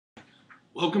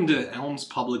Welcome to ELMS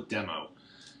Public Demo.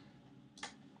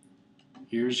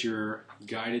 Here's your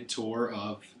guided tour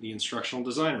of the instructional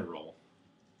designer role.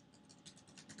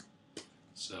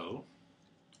 So,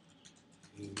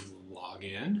 you log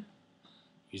in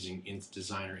using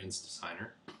InstDesigner.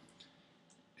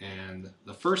 And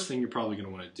the first thing you're probably going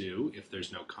to want to do if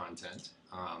there's no content,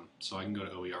 so I can go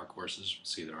to OER courses,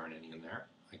 see there aren't any in there.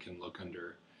 I can look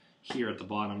under here at the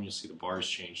bottom, you'll see the bars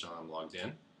changed now I'm logged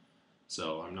in.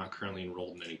 So I'm not currently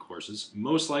enrolled in any courses.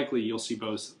 Most likely you'll see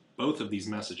both of these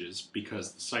messages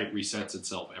because the site resets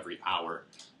itself every hour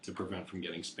to prevent from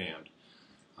getting spammed.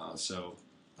 So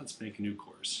let's make a new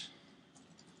course.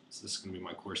 So this is going to be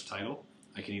my course title.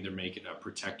 I can either make it a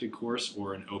protected course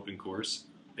or an open course.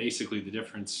 Basically the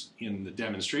difference in the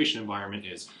demonstration environment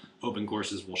is open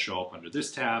courses will show up under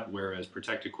this tab, whereas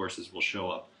protected courses will show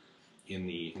up in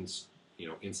the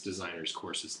InstDesigner's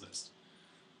courses list.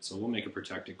 So we'll make a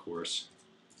protected course,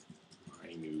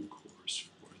 my new course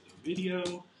for the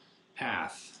video,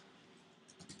 path,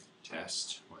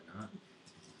 test, why not?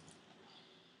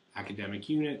 Academic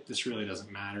unit, this really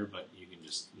doesn't matter, but you can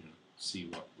just see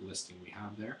what listing we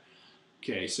have there.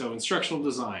 Okay, so instructional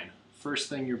design. First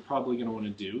thing you're probably going to want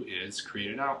to do is create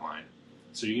an outline.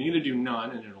 So you can either do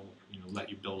none and it'll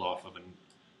let you build off of a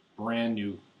brand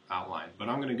new outline, but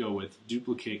I'm going to go with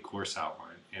duplicate course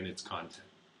outline and its content.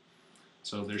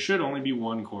 So there should only be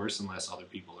one course unless other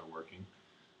people are working.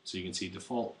 So you can see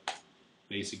default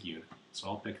basic unit. So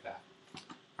I'll pick that.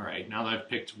 All right, now that I've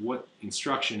picked what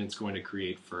instruction it's going to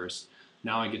create first,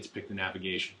 now I get to pick the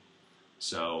navigation.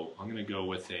 So I'm going to go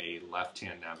with a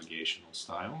left-hand navigational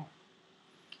style,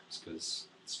 just because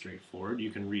it's straightforward.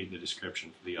 You can read the description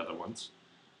for the other ones.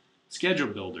 Schedule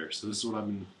builder. So this is what I've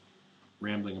been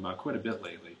rambling about quite a bit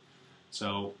lately.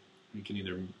 So you can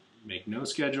either make no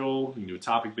schedule, you can do a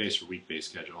topic-based or week-based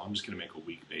schedule. I'm just going to make a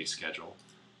week-based schedule.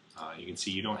 You can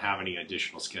see you don't have any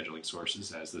additional scheduling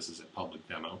sources as this is a public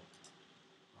demo.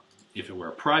 If it were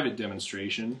a private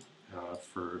demonstration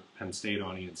for Penn State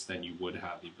audience, then you would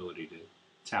have the ability to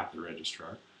tap the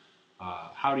registrar.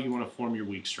 How do you want to form your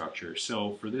week structure?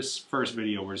 So for this first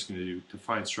video, we're just going to do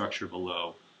define structure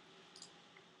below.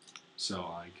 So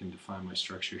I can define my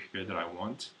structure here that I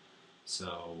want.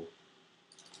 So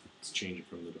let's change it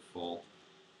from the default,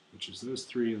 which is those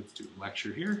three. Let's do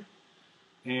lecture here.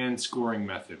 And scoring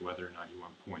method, whether or not you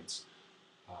want points.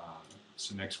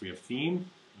 So next we have theme.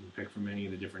 You can pick from any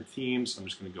of the different themes. I'm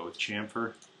just going to go with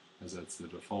chamfer, as that's the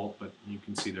default, but you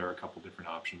can see there are a couple different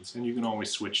options. And you can always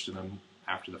switch to them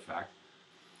after the fact.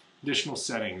 Additional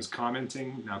settings,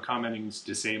 commenting. Now commenting is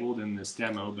disabled in this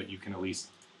demo, but you can at least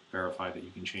verify that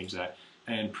you can change that.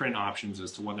 And print options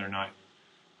as to whether or not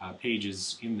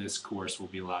pages in this course will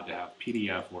be allowed to have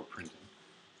PDF or printing.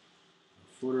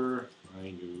 Footer, my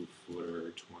new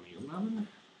footer 2011,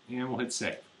 and we'll hit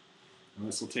save. And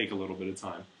this will take a little bit of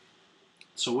time.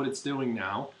 So what it's doing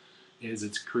now is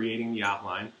it's creating the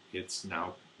outline. It's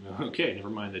now, okay,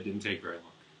 never mind, that didn't take very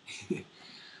long.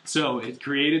 So it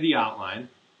created the outline,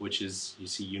 which is, you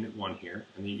see Unit 1 here,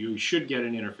 and then you should get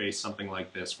an interface something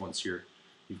like this once you've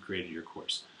created your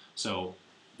course. So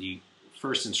the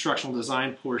first instructional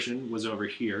design portion was over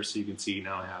here, so you can see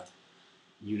now I have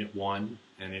Unit 1,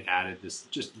 and it added this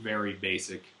just very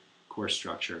basic course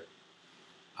structure.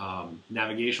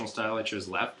 Navigational style, I chose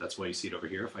left, that's why you see it over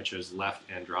here. If I chose left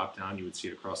and drop down, you would see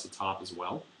it across the top as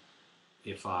well.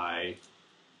 If I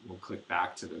will click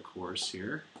back to the course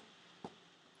here,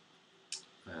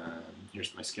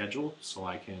 here's my schedule, so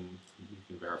you can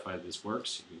verify that this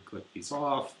works. You can click these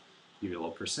off, give you a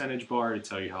little percentage bar to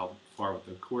tell you how far with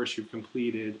the course you've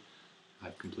completed.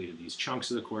 I've completed these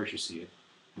chunks of the course, you see it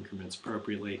increments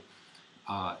appropriately.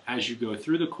 As you go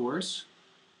through the course,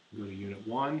 go to Unit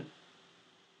 1, and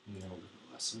we'll go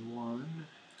to Lesson 1,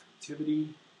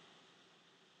 Activity.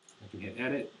 I can hit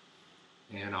Edit,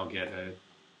 and I'll get a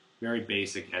very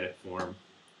basic edit form.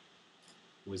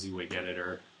 WYSIWYG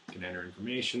editor, I can enter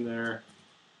information there,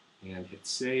 and hit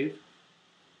Save.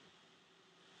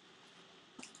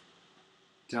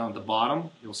 Down at the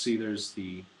bottom, you'll see there's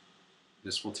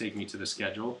this will take me to the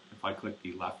schedule if I click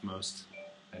the leftmost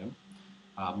item.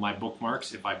 My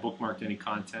bookmarks, if I bookmarked any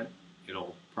content,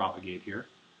 it'll propagate here.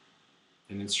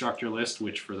 An instructor list,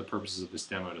 which for the purposes of this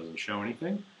demo doesn't show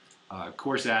anything.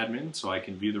 Course admin, so I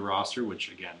can view the roster,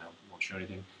 which again, that won't show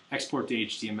anything. Export to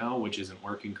HTML, which isn't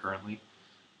working currently.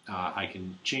 I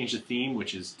can change the theme,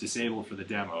 which is disabled for the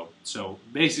demo. So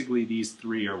basically these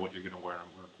three are what you're going to want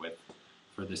to work with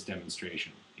for this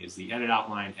demonstration, is the edit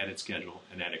outline, edit schedule,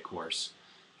 and edit course.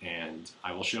 And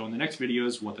I will show in the next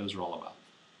videos what those are all about.